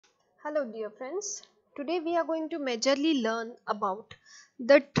Hello dear friends, today we are going to majorly learn about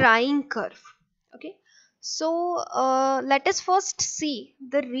the drying curve. Okay, so let us first see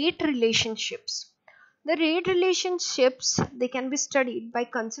the rate relationships. The rate relationships, they can be studied by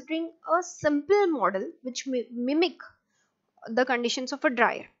considering a simple model which mimic the conditions of a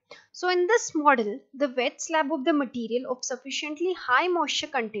dryer. So in this model, the wet slab of the material of sufficiently high moisture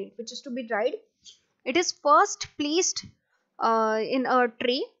content, which is to be dried, it is first placed in a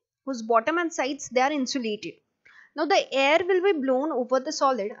tray whose bottom and sides they are insulated. Now the air will be blown over the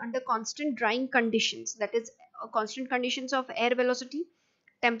solid under constant drying conditions, that is constant conditions of air velocity,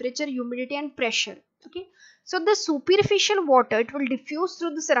 temperature, humidity and pressure. Okay, so the superficial water, it will diffuse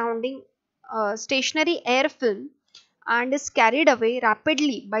through the surrounding stationary air film and is carried away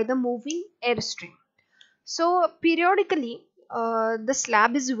rapidly by the moving airstream. So periodically the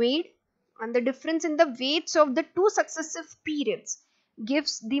slab is weighed, and the difference in the weights of the two successive periods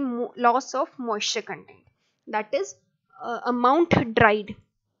gives the loss of moisture content, that is amount dried.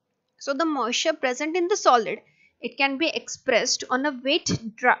 So the moisture present in the solid, it can be expressed on a wet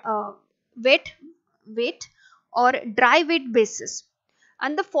weight or dry weight basis,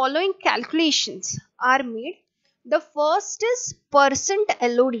 and the following calculations are made. The first is percent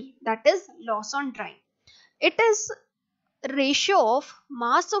LOD, that is loss on drying. It is ratio of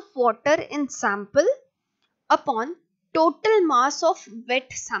mass of water in sample upon total mass of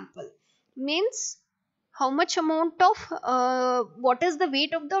wet sample. Means how much amount of what is the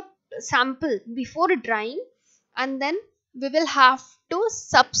weight of the sample before drying, and then we will have to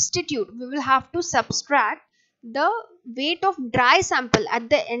subtract the weight of dry sample at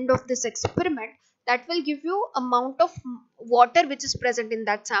the end of this experiment. That will give you amount of water which is present in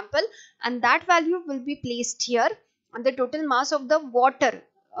that sample, and that value will be placed here, and the total mass of the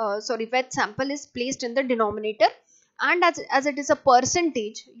wet sample is placed in the denominator, and as it is a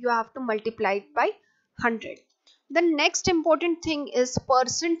percentage, you have to multiply it by 100. The next important thing is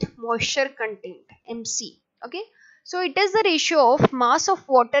percent moisture content, MC. Okay, so it is the ratio of mass of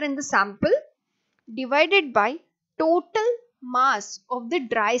water in the sample divided by total mass of the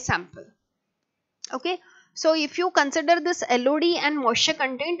dry sample. Okay, so if you consider this LOD and moisture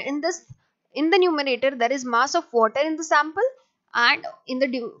content in the numerator, there is mass of water in the sample, and in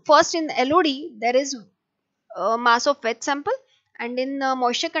the first in LOD there is mass of wet sample, and in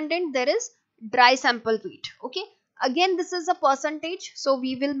moisture content there is dry sample weight. Okay, again this is a percentage, so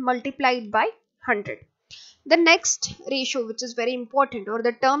we will multiply it by 100. The next ratio which is very important, or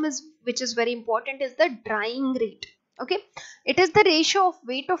the term is which is very important, is the drying rate. Okay, it is the ratio of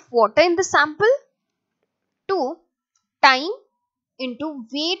weight of water in the sample to time into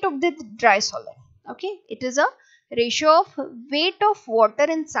weight of the dry solid. Okay, it is a ratio of weight of water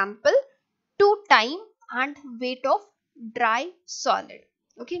in sample to time and weight of dry solid.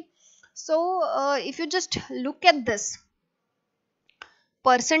 Okay, so if you just look at this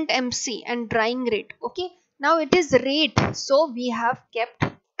percent MC and drying rate, okay, now it is rate, so we have kept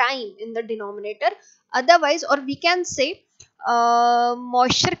time in the denominator. Otherwise, or we can say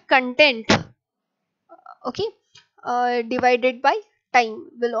moisture content, okay, divided by time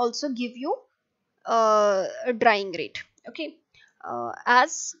will also give you a drying rate. Okay,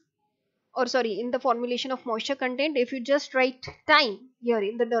 as or sorry, in the formulation of moisture content, if you just write time here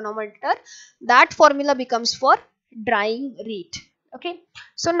in the denominator, that formula becomes for drying rate. Okay,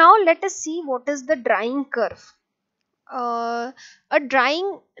 so now let us see what is the drying curve. A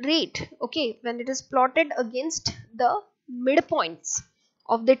drying rate, okay, when it is plotted against the midpoints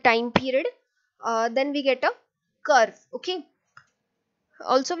of the time period, then we get a curve. Okay,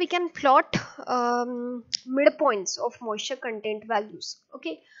 also we can plot midpoints of moisture content values.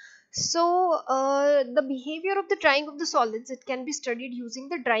 Okay, so the behavior of the drying of the solids, it can be studied using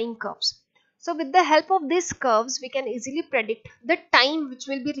the drying curves. So with the help of these curves, we can easily predict the time which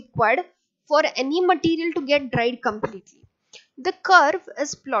will be required for any material to get dried completely. The curve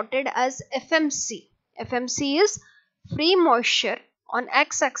is plotted as FMC. FMC is free moisture on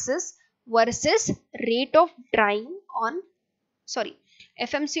x-axis versus rate of drying on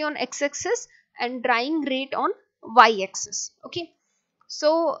FMC on x-axis and drying rate on y-axis. Okay,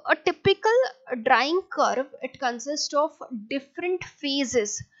 so a typical drying curve, it consists of different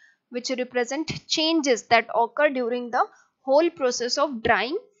phases which represent changes that occur during the whole process of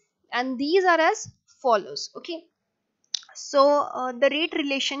drying, and these are as follows. Okay, so the rate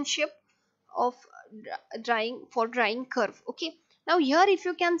relationship of drying curve. Okay, now here if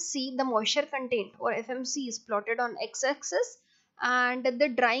you can see, the moisture content or FMC is plotted on x-axis and the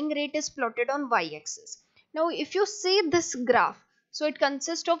drying rate is plotted on y-axis. Now if you see this graph, so it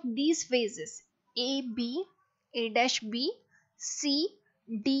consists of these phases A, B, A dash B, C,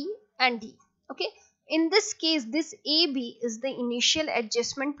 D and D. Okay, in this case this AB is the initial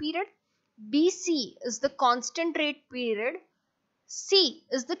adjustment period, BC is the constant rate period, C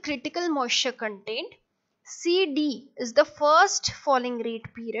is the critical moisture content, CD is the first falling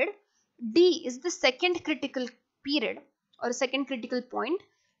rate period, D is the second critical period or second critical point,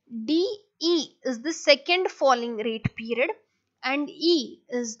 DE is the second falling rate period, and E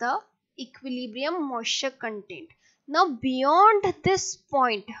is the equilibrium moisture content. Now beyond this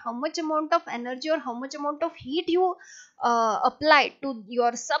point, how much amount of energy or how much amount of heat you apply to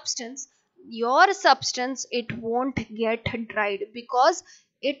your substance, it won't get dried because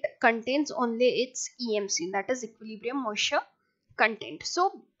it contains only its EMC, that is equilibrium moisture content.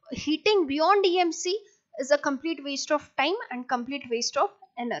 So heating beyond EMC is a complete waste of time and complete waste of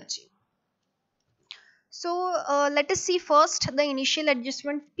energy. So let us see first the initial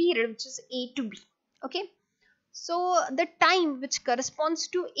adjustment period, which is A to B. Okay, so the time which corresponds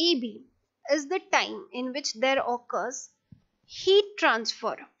to AB is the time in which there occurs heat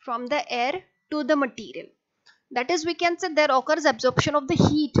transfer from the air to the material. That is, we can say there occurs absorption of the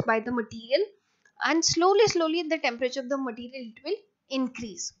heat by the material, and slowly the temperature of the material, it will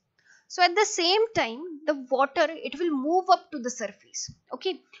increase. So at the same time the water, it will move up to the surface.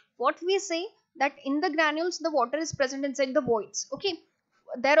 Okay, what we say that in the granules the water is present inside the voids. Okay,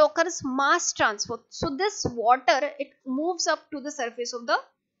 there occurs mass transfer, so this water, it moves up to the surface of the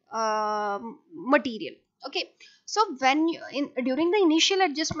material. Okay, so when during the initial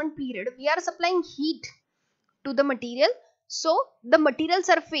adjustment period we are supplying heat to the material, so the material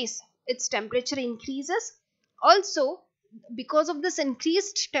surface, its temperature increases. Also, because of this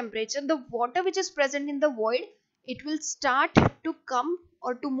increased temperature, the water which is present in the void, it will start to come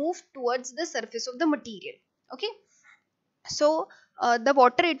or to move towards the surface of the material. Okay, so the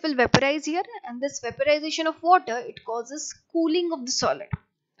water, it will vaporize here, and this vaporization of water, it causes cooling of the solid.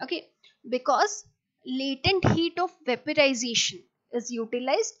 Okay, because latent heat of vaporization is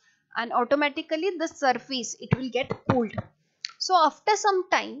utilized, and automatically the surface, it will get cooled. So after some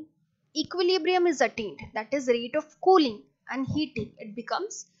time equilibrium is attained, that is rate of cooling and heating, it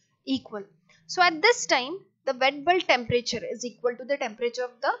becomes equal. So at this time the wet bulb temperature is equal to the temperature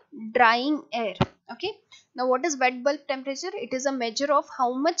of the drying air. Okay, now what is wet bulb temperature? It is a measure of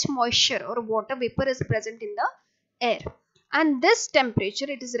how much moisture or water vapor is present in the air, and this temperature,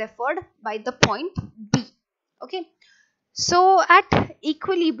 it is referred by the point B. Okay, so at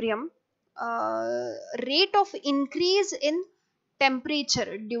equilibrium, rate of increase in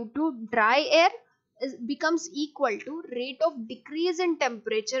temperature due to dry air becomes equal to rate of decrease in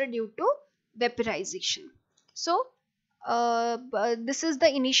temperature due to vaporization. So this is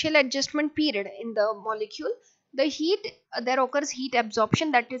the initial adjustment period in the molecule. The heat, there occurs heat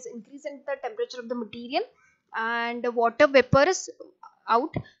absorption, that is increase in the temperature of the material, and water vapors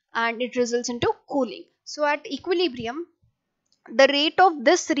out, and it results into cooling. So at equilibrium, the rate of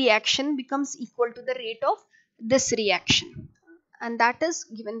this reaction becomes equal to the rate of this reaction, and that is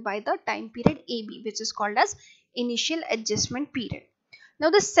given by the time period AB, which is called as initial adjustment period. Now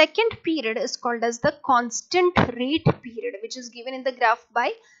the second period is called as the constant rate period, which is given in the graph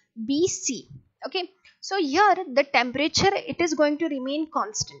by BC. Okay, so here the temperature, it is going to remain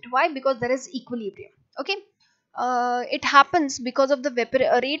constant. Why? Because there is equilibrium. Okay, it happens because of the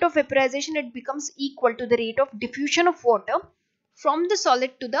rate of vaporization, it becomes equal to the rate of diffusion of water from the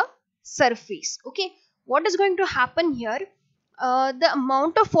solid to the surface. Okay, what is going to happen here? The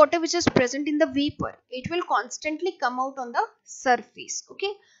amount of water which is present in the vapor, it will constantly come out on the surface.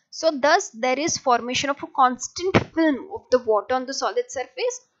 Okay, so thus there is formation of a constant film of the water on the solid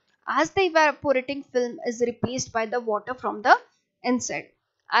surface, as the evaporating film is replaced by the water from the inside.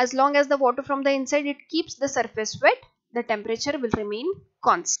 As long as the water from the inside, it keeps the surface wet, the temperature will remain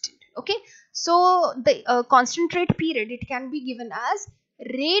constant. Okay, so the constant rate period, it can be given as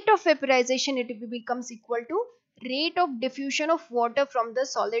rate of vaporization, it becomes equal to rate of diffusion of water from the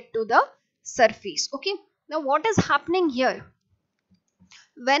solid to the surface. Okay, now what is happening here?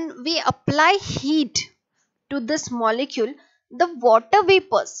 When we apply heat to this molecule, the water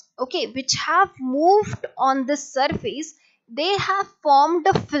vapors, okay, which have moved on the surface, they have formed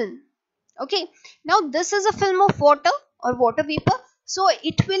a film. Okay, now this is a film of water or water vapor, so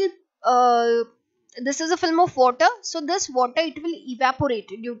it will this is a film of water, so this water, it will evaporate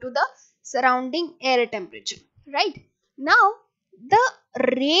due to the surrounding air temperature. Right, now the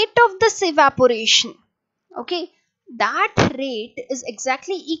rate of this evaporation, okay, that rate is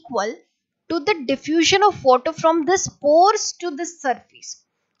exactly equal to the diffusion of water from this pores to the surface.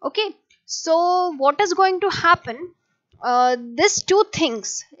 Okay, so what is going to happen? These two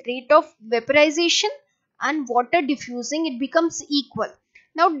things, rate of vaporization and water diffusing, it becomes equal.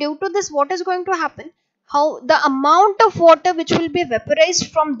 Now due to this, what is going to happen? How the amount of water which will be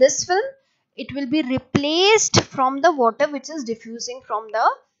vaporized from this film, it will be replaced from the water which is diffusing from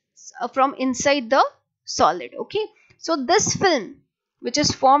the from inside the solid. Okay, so this film which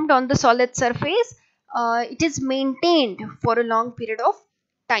is formed on the solid surface, it is maintained for a long period of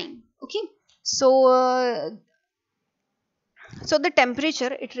time. Okay, so so the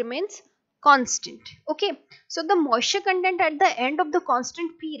temperature, it remains constant. Okay, so the moisture content at the end of the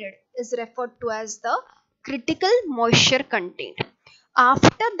constant period is referred to as the critical moisture content.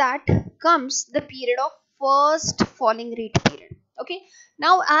 After that comes the period of first falling rate period. Okay,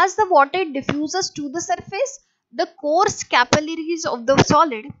 now as the water diffuses to the surface, the coarse capillaries of the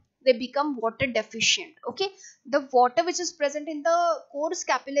solid, they become water deficient. Okay, the water which is present in the coarse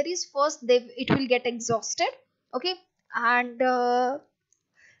capillaries, first it will get exhausted. Okay, and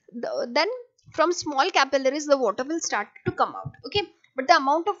then from small capillaries the water will start to come out. Okay, but the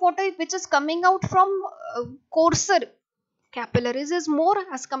amount of water which is coming out from coarser capillaries is more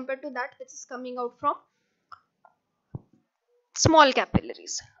as compared to that which is coming out from small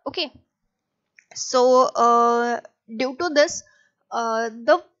capillaries. Okay, so due to this,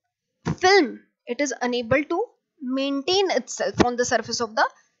 the film, it is unable to maintain itself on the surface of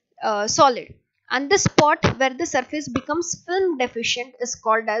the solid, and the spot where the surface becomes film deficient is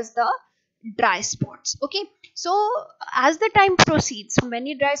called as the dry spots. Okay, so as the time proceeds,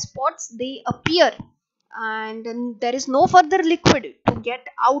 many dry spots, they appear, and then there is no further liquid to get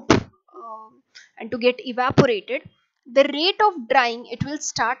out and to get evaporated. The rate of drying, it will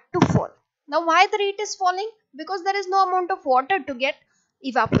start to fall. Now why the rate is falling? Because there is no amount of water to get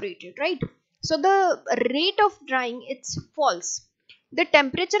evaporated, right? So the rate of drying, it falls. The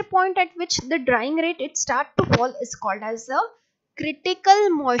temperature point at which the drying rate, it start to fall, is called as the critical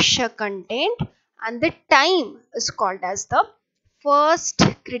moisture content, and the time is called as the first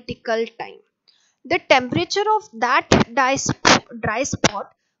critical time. The temperature of that dry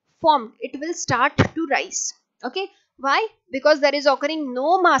spot formed, it will start to rise. Okay, why? Because there is occurring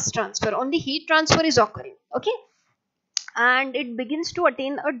no mass transfer, only heat transfer is occurring. Okay, and it begins to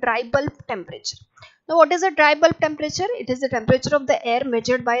attain a dry bulb temperature. Now what is a dry bulb temperature? It is the temperature of the air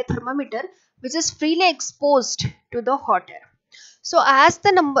measured by a thermometer which is freely exposed to the hot air. So as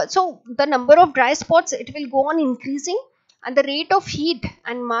the number of dry spots, it will go on increasing, and the rate of heat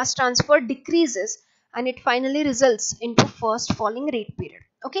and mass transfer decreases, and it finally results into first falling rate period.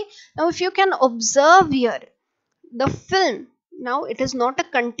 Okay, now if you can observe here, the film, now it is not a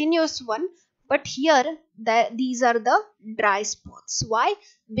continuous one, but here these are the dry spots. Why?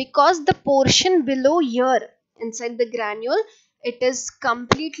 Because the portion below here inside the granule, it is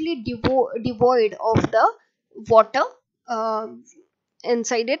completely devoid of the water uh,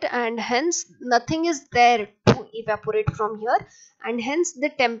 inside it, and hence nothing is there to evaporate from here, and hence the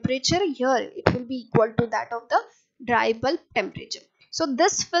temperature here, it will be equal to that of the dry bulb temperature. So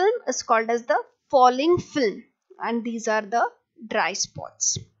this film is called as the falling film, and these are the dry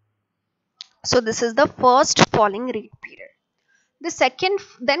spots. So this is the first falling rate period. The second,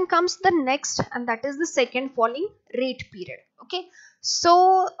 then comes the next, and that is the second falling rate period. Okay,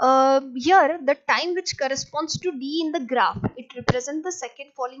 so here the time which corresponds to D in the graph, it represents the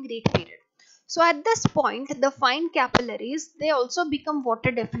second falling rate period. So at this point, the fine capillaries, they also become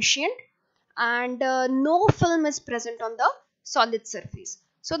water deficient, and no film is present on the solid surface.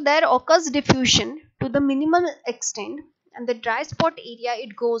 So there occurs diffusion to the minimal extent, and the dry spot area,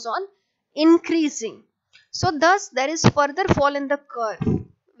 it goes on increasing. So thus there is further fall in the curve,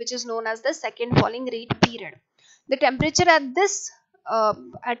 which is known as the second falling rate period. The temperature at this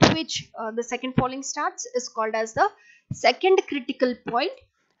at which the second falling starts is called as the second critical point,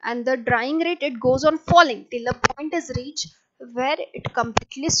 and the drying rate, it goes on falling till a point is reached where it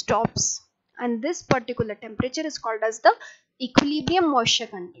completely stops, and this particular temperature is called as the equilibrium moisture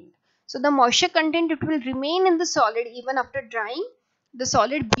content. So the moisture content, it will remain in the solid even after drying the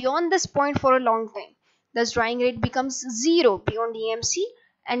solid beyond this point for a long time. Thus drying rate becomes zero beyond EMC,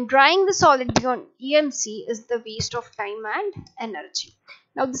 and drying the solid beyond EMC is the waste of time and energy.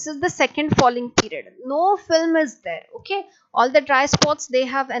 Now this is the second falling period. No film is there. Okay, all the dry spots, they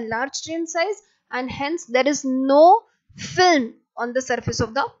have enlarged in size, and hence there is no film on the surface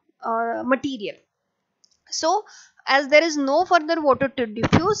of the material. So as there is no further water to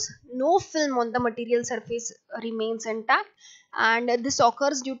diffuse, no film on the material surface remains intact, and this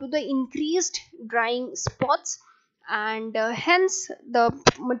occurs due to the increased drying spots, and hence the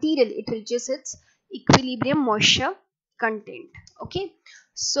material, it reaches its equilibrium moisture content. Okay,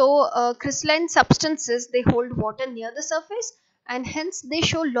 so crystalline substances, they hold water near the surface, and hence they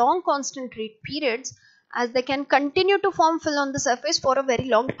show long constant rate periods, as they can continue to form fill on the surface for a very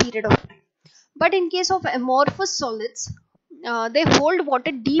long period of time. But in case of amorphous solids, they hold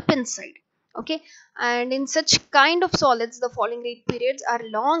water deep inside. Okay, and in such kind of solids, the falling rate periods are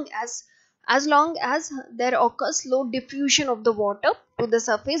as long as there occurs slow diffusion of the water to the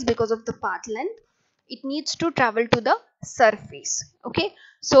surface because of the path length it needs to travel to the surface. Okay,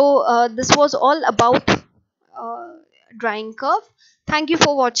 so this was all about drying curve. Thank you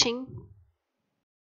for watching.